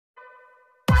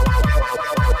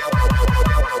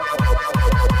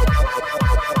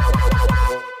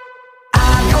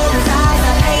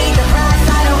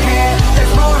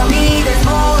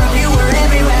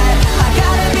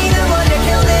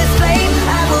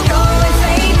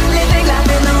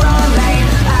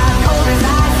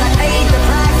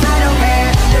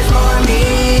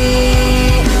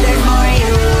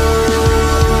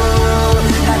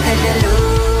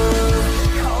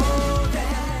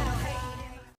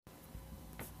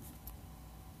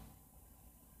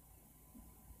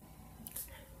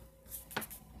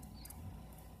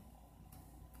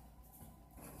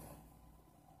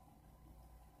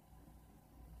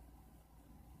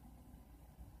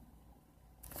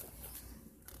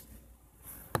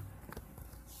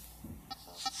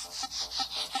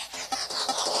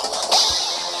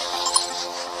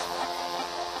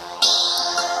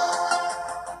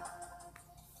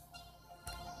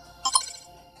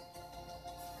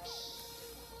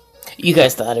You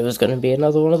guys thought it was going to be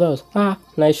another one of those. Ah,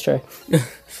 nice try.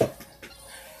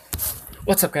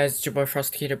 What's up, guys? It's your boy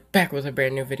Frosticator back with a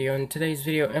brand new video. In today's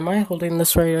video, am I holding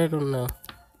this right? I don't know.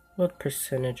 What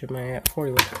percentage am I at?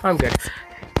 41. I'm good.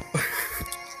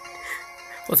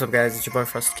 What's up, guys? It's your boy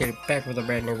Frosticator back with a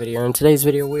brand new video. In today's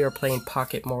video, we are playing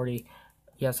Pocket Morty.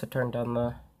 Yes, I turned down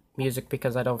the music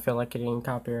because I don't feel like getting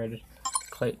copyrighted.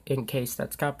 In case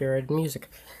that's copyrighted music.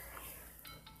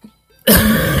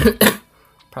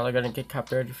 Probably gonna get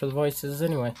copyrighted for the voices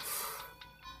anyway.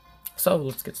 So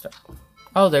let's get started.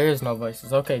 Oh, there is no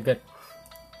voices. Okay, good.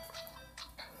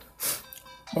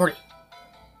 Morty.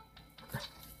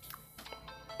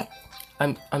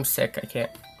 I'm sick. I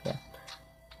can't. Yeah.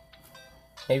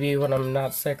 Maybe when I'm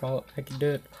not sick, I can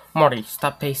do it. Morty,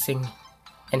 stop pacing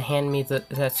and hand me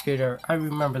that scooter. I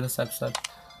remember this episode.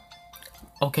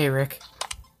 Okay, Rick.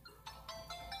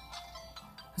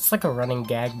 It's like a running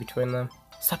gag between them.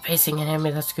 Stop pacing and hand me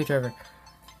that screwdriver.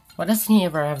 Why doesn't he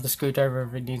ever have the screwdriver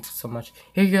if he needs it so much?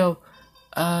 Here you go.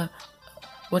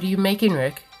 What are you making,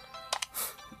 Rick?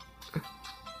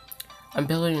 I'm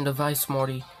building a device,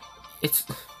 Morty.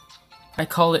 I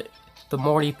call it the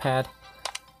Morty Pad.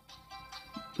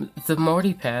 The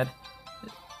Morty Pad?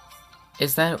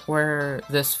 Is that where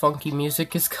this funky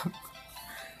music is coming?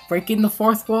 Breaking the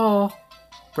fourth wall.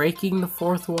 Breaking the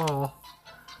fourth wall.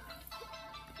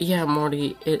 Yeah,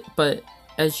 Morty, but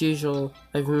as usual,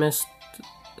 I've missed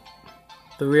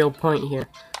the real point here.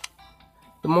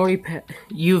 The Morty Pad,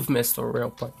 you've missed the real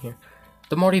point here.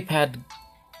 The Morty Pad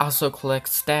also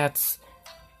collects stats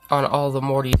on all the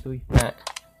Mortys we've met.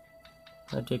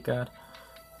 Oh dear God.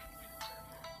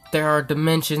 There are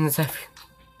dimensions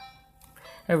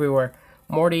everywhere.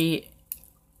 Morty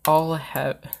all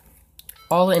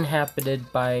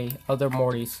inhabited by other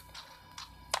Mortys.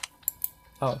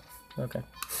 Oh, okay.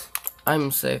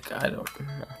 I'm sick, I don't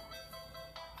know.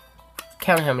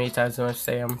 Count how many times I must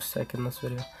say I'm sick in this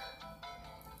video.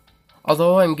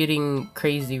 Although I'm getting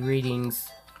crazy readings,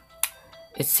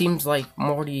 it seems like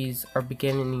Mortys are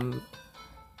beginning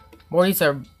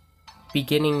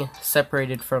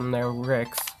separated from their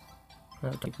Ricks.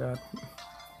 Oh my God.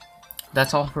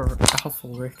 That's all for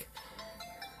awful Rick.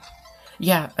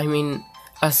 Yeah, I mean,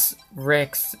 us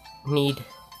Ricks need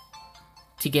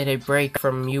to get a break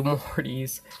from you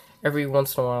Mortys every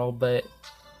once in a while, but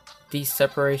these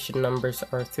separation numbers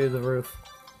are through the roof.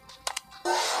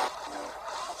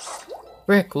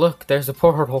 Rick, look, there's a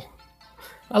portal.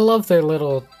 I love their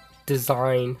little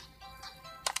design.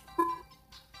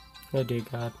 Oh dear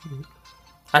God.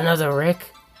 Another Rick?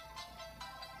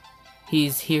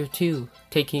 He's here too,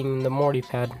 taking the Morty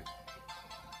Pad.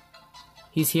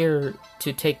 He's here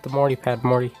to take the Morty Pad,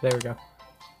 Morty. There we go.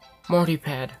 Morty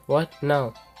Pad. What?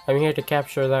 No. I'm here to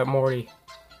capture that Morty.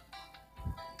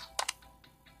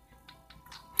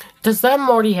 Does that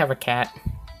Morty have a cat?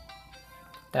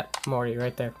 That Morty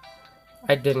right there.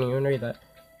 I didn't even read that.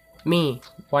 Me.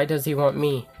 Why does he want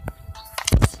me?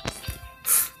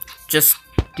 Just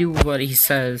do what he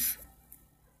says.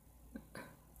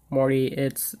 Morty,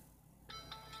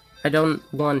 I don't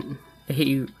want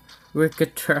a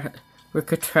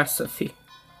rickatrophy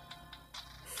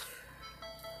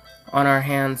on our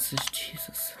hands.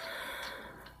 Jesus.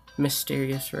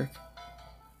 Mysterious Rick.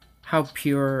 How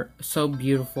pure, so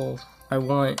beautiful. I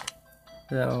want.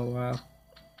 Oh, wow.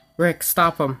 Rick,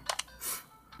 stop him.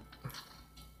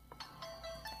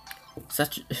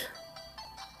 Such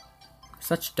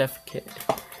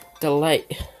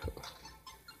delight.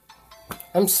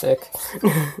 I'm sick.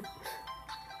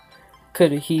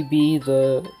 Could he be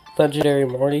the legendary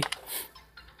Morty?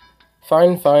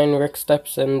 Fine, fine. Rick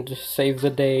steps in to save the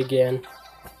day again.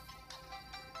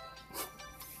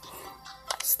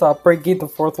 Stop breaking the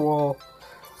fourth wall.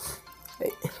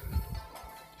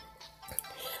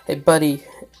 Hey buddy,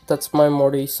 that's my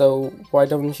Morty, so why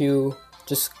don't you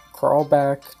just crawl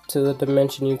back to the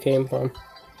dimension you came from?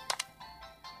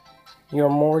 You're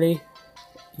Morty?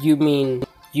 You mean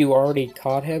you already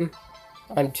caught him?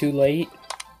 I'm too late?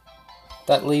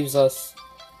 That leaves us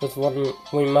with one.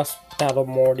 We must battle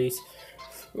Mortys.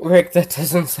 Rick, that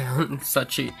doesn't sound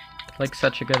such a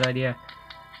good idea.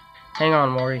 Hang on,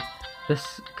 Morty.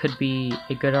 This could be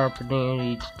a good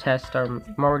opportunity to test our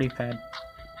Morty pad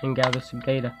and gather some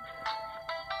data.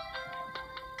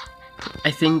 I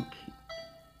think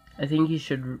you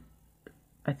should.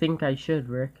 I think I should,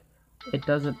 Rick. It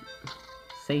doesn't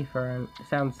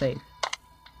sound safe.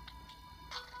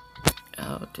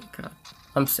 Oh dear God,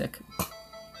 I'm sick.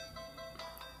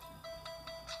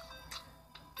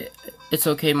 It's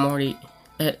okay, Morty.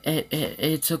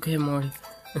 It's okay, Morty.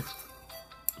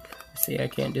 See, I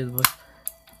can't do the voice.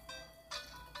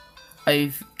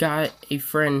 I've got a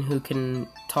friend who can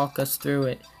talk us through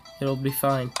it. It'll be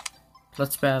fine.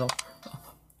 Let's battle.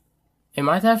 Am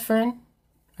I that friend?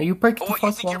 Are you breaking the fourth wall?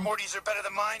 You think your Mortys are better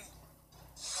than mine?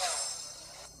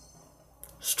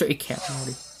 Stray cat,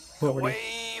 Morty.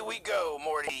 Away we go,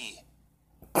 Morty.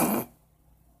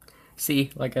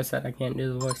 See, like I said, I can't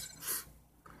do the voice.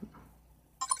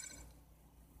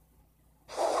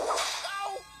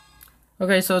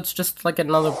 Okay, so it's just like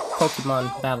another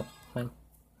Pokemon battle thing.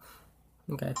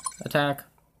 Okay, attack,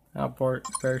 outboard,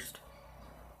 burst.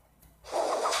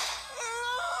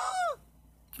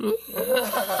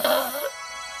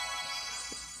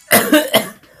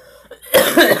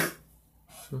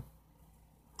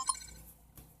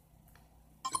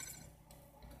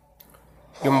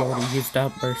 Your Morty used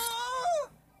outburst.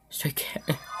 Straight cat.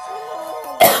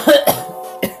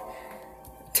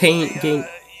 Gain.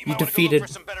 You defeated. For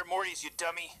some better Mortys, you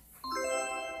dummy.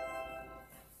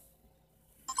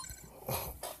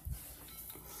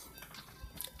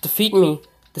 Defeat me.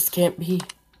 This can't be.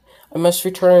 I must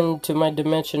return to my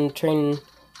dimension to train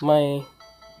my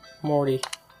Morty.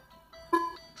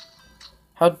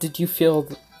 How did you feel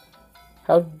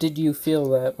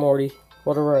that, Morty?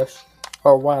 What a rush.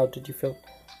 Oh wow, did you feel?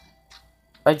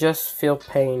 I just feel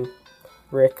pain,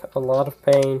 Rick. A lot of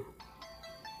pain.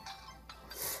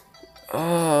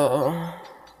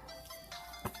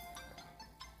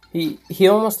 He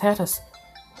almost had us.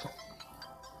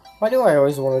 Why do I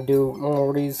always want to do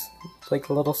Morty's like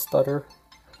little stutter?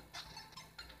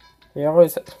 He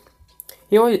always.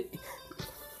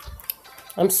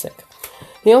 I'm sick.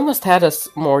 He almost had us,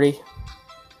 Morty.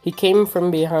 He came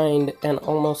from behind and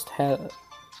almost had.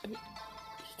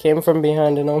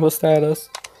 us.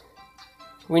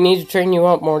 We need to train you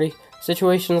up, Morty.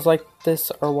 Situations like this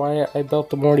are why I built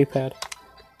the Morty pad.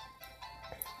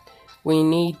 We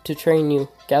need to train you.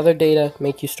 Gather data,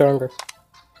 make you stronger.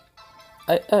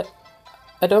 I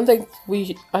don't think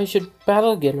I should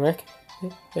battle again, Rick.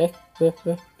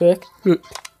 Rick.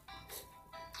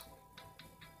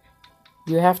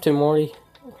 You have to, Morty.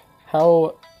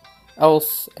 How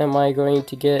else am I going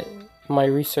to get my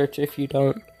research if you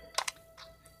don't?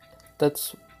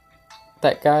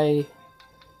 That guy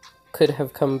could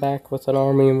have come back with an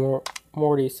army of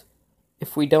Mortys.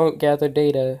 If we don't gather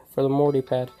data for the Morty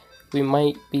pad, we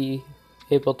might be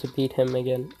able to beat him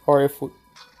again. Or if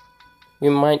we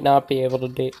might not be able to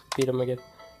beat him again.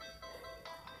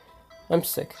 I'm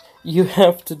sick. You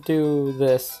have to do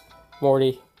this,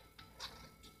 Morty.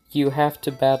 You have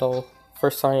to battle for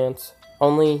science.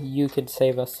 Only you can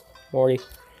save us, Morty.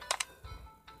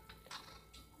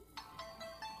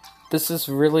 This is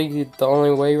really the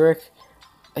only way, Rick.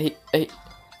 I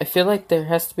feel like there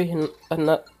has to be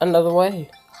another way.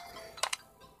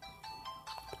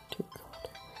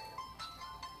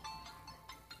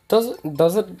 Doesn't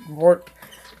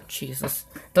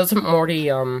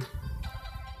Morty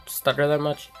stutter that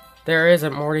much? There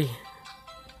isn't, Morty.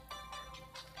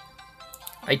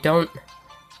 I don't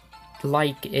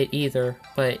like it either,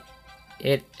 but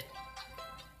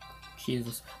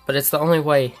but it's the only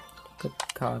way. Good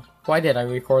God. Why did I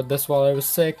record this while I was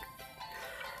sick?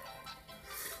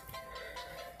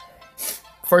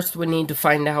 First, we need to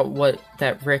find out what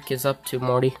that Rick is up to,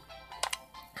 Morty.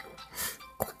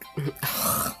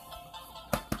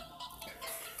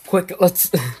 Quick, let's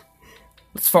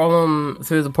follow him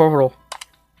through the portal.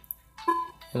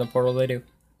 In the portal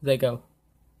they go.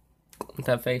 With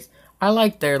that face. I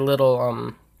like their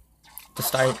little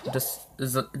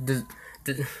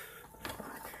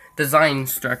design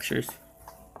structures.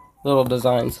 Little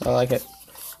designs. I like it.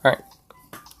 Alright.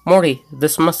 Morty,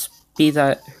 this must be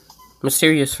that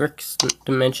mysterious Rick's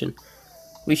dimension.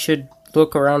 We should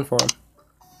look around for him.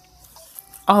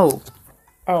 Oh,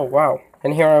 wow.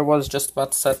 And here I was just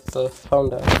about to set the phone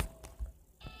down.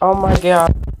 Oh my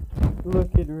God.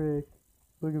 Look at Rick.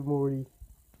 Look at Morty.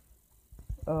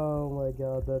 Oh my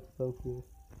god, that's so cool.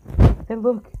 Hey,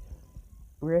 look!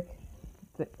 Rick.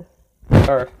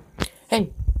 Or,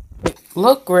 hey!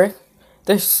 Look, Rick!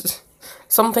 There's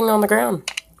something on the ground.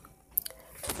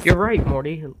 You're right,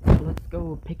 Morty. Let's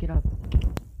go pick it up.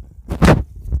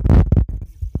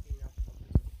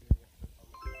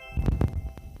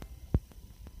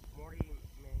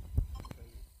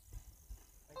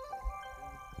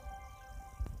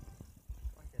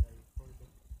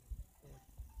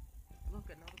 Look,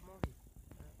 another Morty.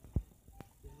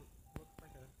 Looks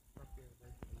like a frustier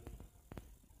version of me.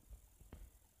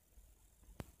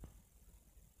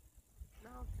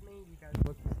 No, to me, you guys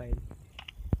look the same.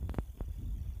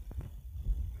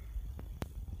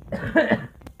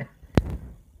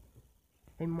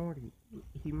 Hey, Morty.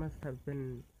 He must have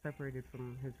been separated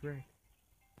from his Rick.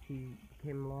 He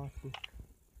became lost and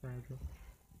fragile.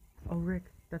 Oh, Rick,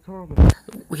 that's horrible.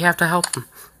 We have to help him.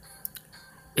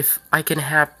 If I can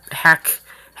hack.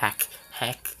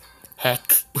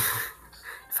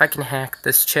 If I can hack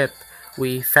this chip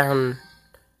we found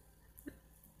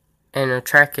and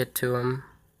attach it to him,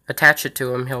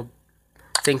 he'll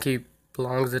think he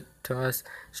belongs to us.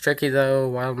 It's tricky though,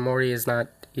 while Morty is not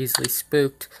easily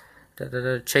spooked.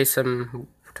 Chase him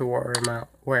to wear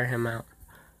him out.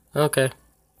 Okay.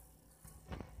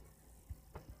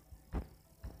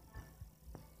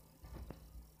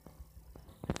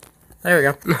 There we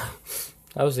go.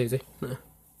 That was easy. You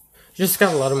just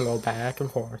gotta let him go back and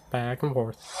forth, back and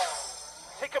forth.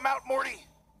 Take him out, Morty.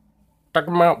 Take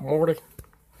him out, Morty.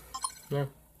 Yeah.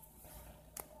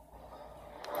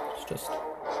 It's just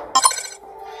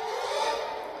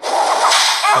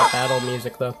that battle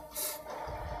music, though.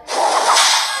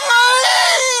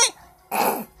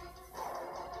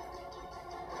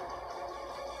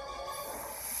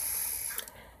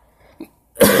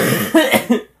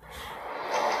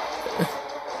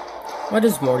 Why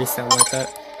does Morty sound like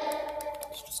that?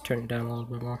 Let's just turn it down a little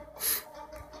bit more.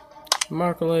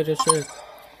 Mark-related shit.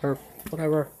 Or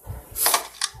whatever.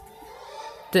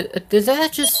 Does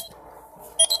that just...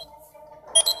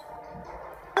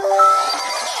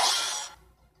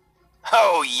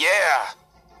 Oh, yeah.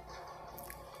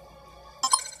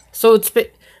 So we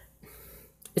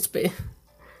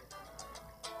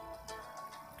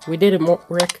did it,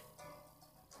 Rick.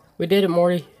 We did it,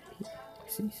 Morty.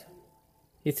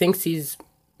 He thinks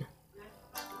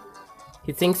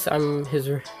I'm his...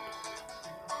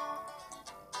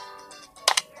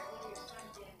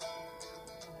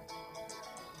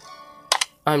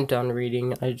 I'm done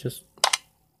reading.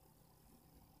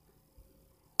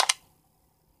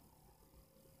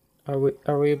 Are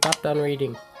we about done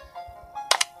reading?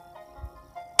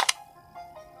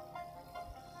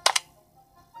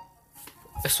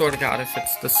 I swear to God, if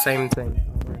it's the same thing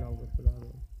over and over for the other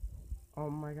one. Oh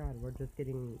my God, we're just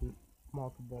getting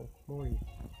multiple Mortys.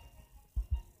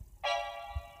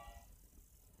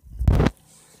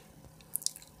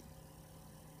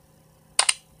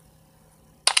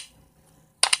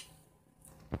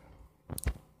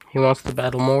 He wants to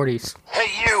battle Mortys. Hey,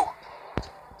 you.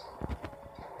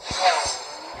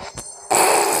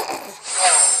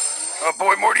 Oh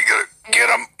boy, Morty, get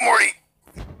him, Morty.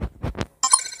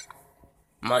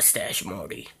 Mustache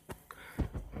Morty.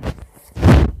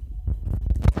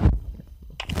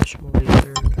 Mustache Morty.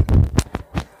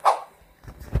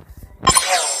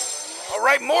 All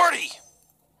right, Morty.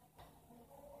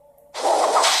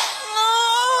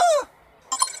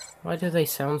 Why do they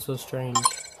sound so strange?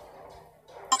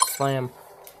 Slam.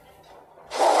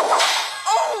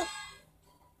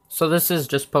 So this is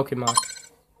just Pokemon.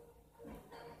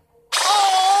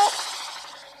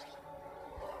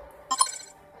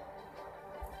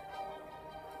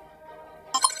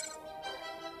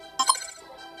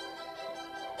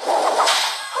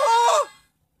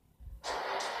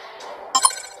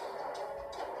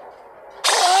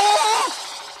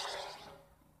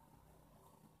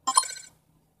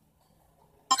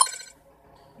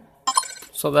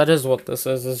 So that is what this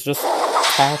is. It's just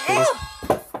attacking.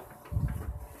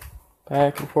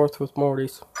 Back and forth with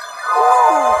Mortys.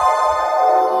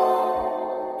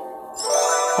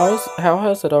 How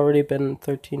has it already been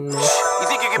 13 minutes? You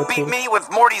think you can beat me with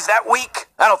Mortys that weak?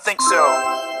 I don't think so.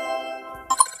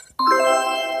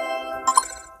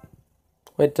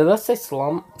 Wait, did that say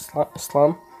slum?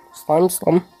 Slime? I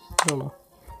don't know.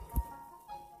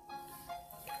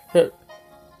 Here,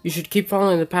 you should keep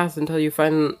following the path until you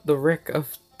find the Rick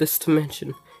of this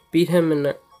dimension. Beat him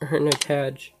and earn a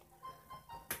badge.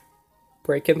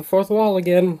 Breaking the fourth wall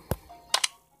again.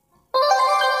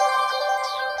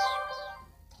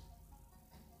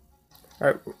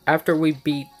 Alright, after we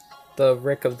beat the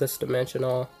Rick of this dimension,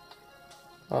 I'll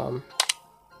I'm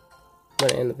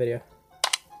gonna end the video.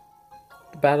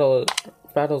 The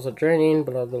battles are draining,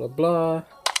 blah blah blah.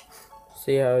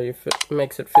 See how you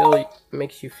makes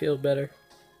you feel better.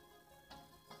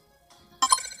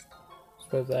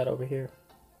 Let's move that over here.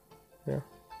 Yeah.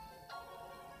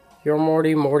 Your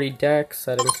Morty deck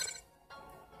settings.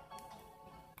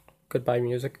 Goodbye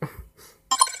music.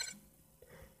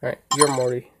 Alright, your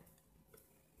Morty.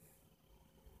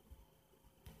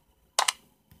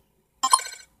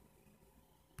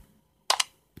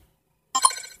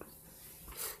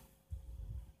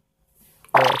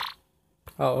 Alright.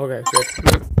 Oh, okay, good.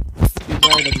 Use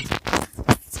items.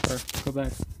 Or, go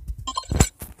back.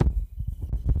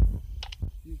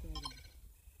 Use items.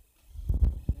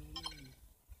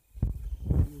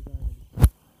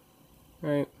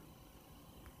 Alright.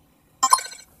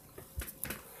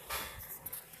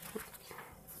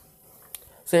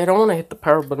 See, I don't want to hit the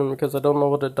power button because I don't know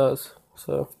what it does,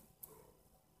 so.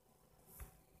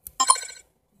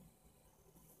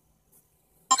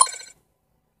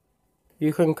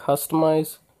 You can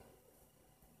customize.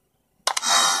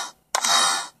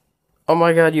 Oh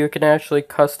my god, you can actually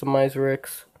customize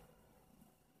Ricks.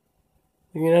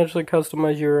 You can actually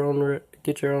customize your own Rick,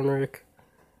 get your own Rick.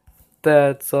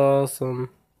 That's awesome.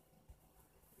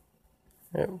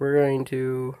 Right, we're going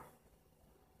to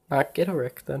not get a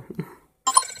Rick then.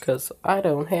 Because I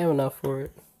don't have enough for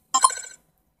it.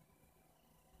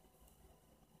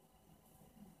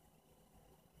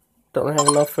 Don't have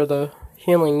enough for the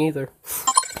healing either.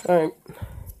 Alright.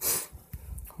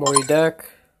 Morty deck.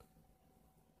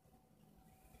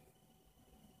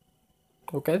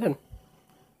 Okay then.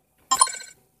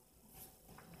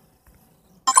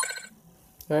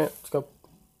 Alright, let's go.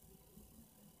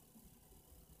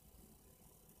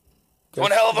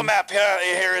 One hell of a map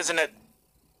here, isn't it?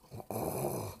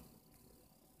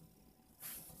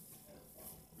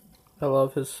 I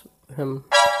love him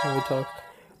when he talks.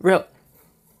 Real.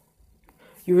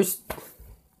 You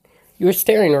were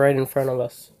staring right in front of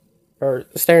us, or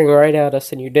staring right at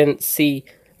us, and you didn't see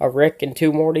a Rick and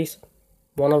two Mortys.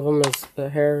 One of them is the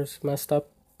hair's messed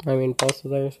up. I mean, both of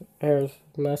their hair's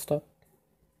messed up.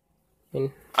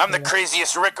 I'm the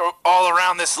craziest Rick all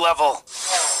around this level.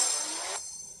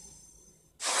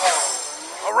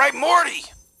 All right, Morty.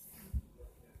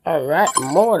 All right,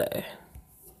 Morty.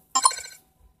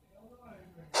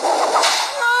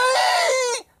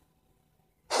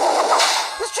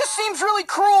 This just seems really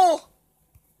cruel.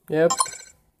 Yep.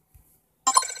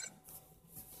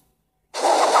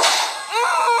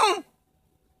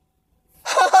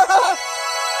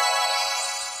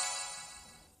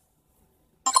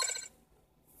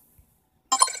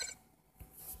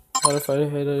 What if I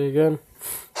hit it again?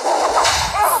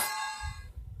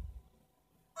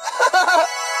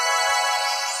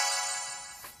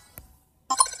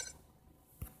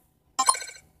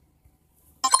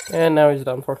 And now he's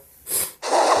done for.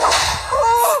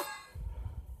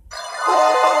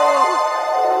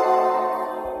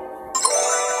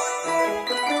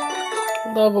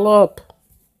 Level up.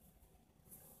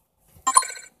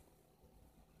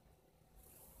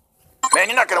 Man,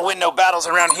 you're not gonna win no battles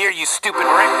around here, you stupid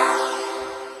Rick.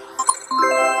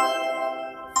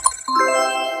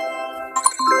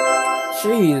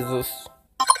 Jesus.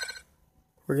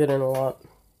 We're getting a lot.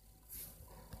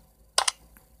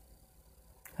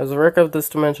 As a Rick of this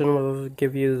dimension will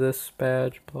give you this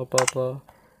badge, blah blah blah.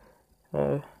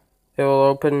 It will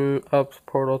open up the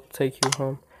portal to take you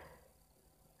home.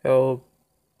 It will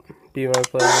be my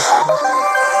pleasure.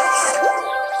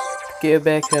 Get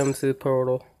back home to the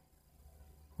portal.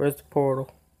 Where's the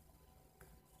portal?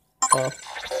 Oh.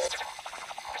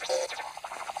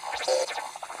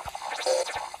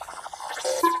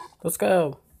 Let's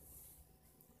go.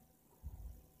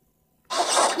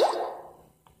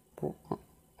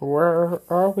 Where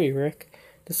are we, Rick?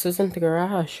 This isn't the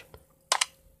garage.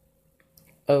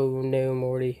 Oh no,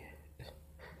 Morty.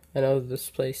 I know this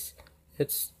place.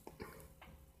 It's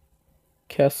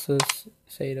Kessa's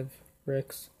state of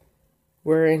Rick's.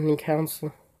 We're in the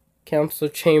council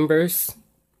chambers.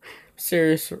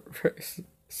 Serious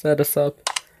set us up.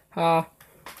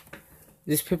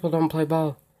 These people don't play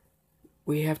ball.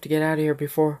 We have to get out of here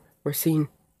before we're seen.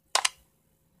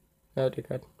 Oh dear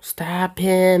God. Stop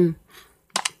him!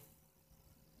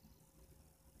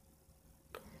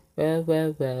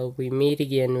 Well, we meet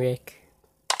again, Rick.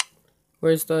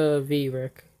 Where's the V,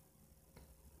 Rick?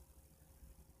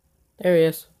 There he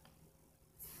is.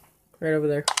 Right over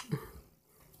there.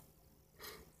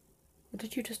 What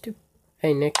did you just do?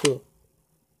 Hey, Nick, cool.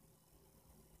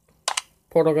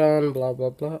 Portal gun, blah,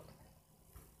 blah, blah.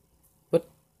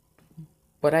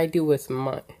 What I do with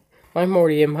my... My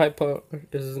Morty and my part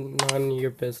is none of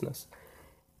your business.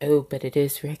 Oh, but it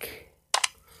is, Rick.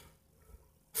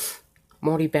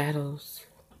 Morty battles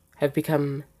have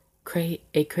become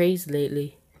a craze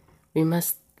lately. We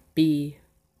must be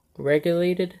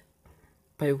regulated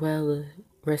by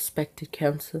well-respected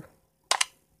counsel.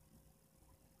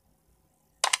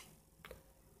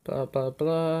 Blah, blah,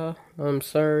 blah. I'm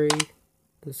sorry.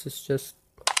 This is just...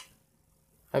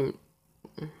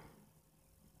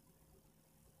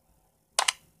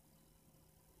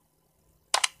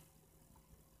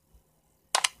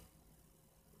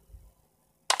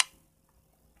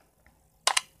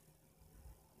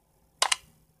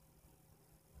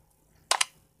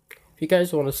 If you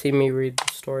guys want to see me read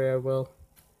the story, I will.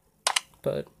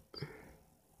 But...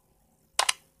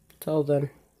 till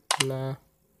then, nah.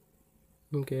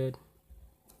 I'm good.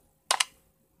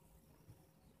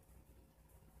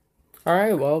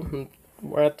 Alright, well,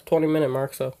 we're at the 20-minute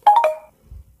mark, so...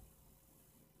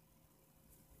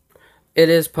 It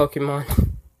is Pokemon.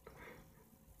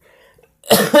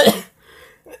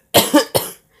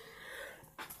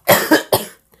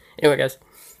 Anyway, guys.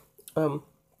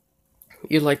 If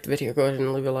you liked the video, go ahead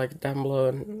and leave a like down below,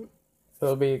 and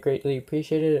it'll be greatly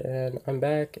appreciated. And I'm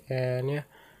back, and yeah.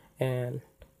 And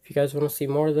if you guys want to see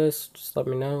more of this, just let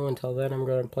me know. Until then, I'm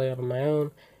going to play it on my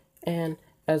own. And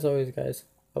as always, guys,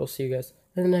 I will see you guys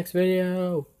in the next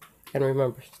video. And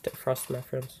remember, stay frosty, my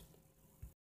friends.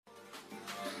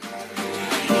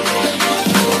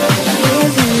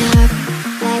 Giving up,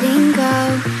 letting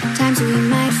go. Times we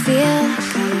might feel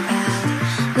caught out,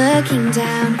 looking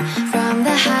down.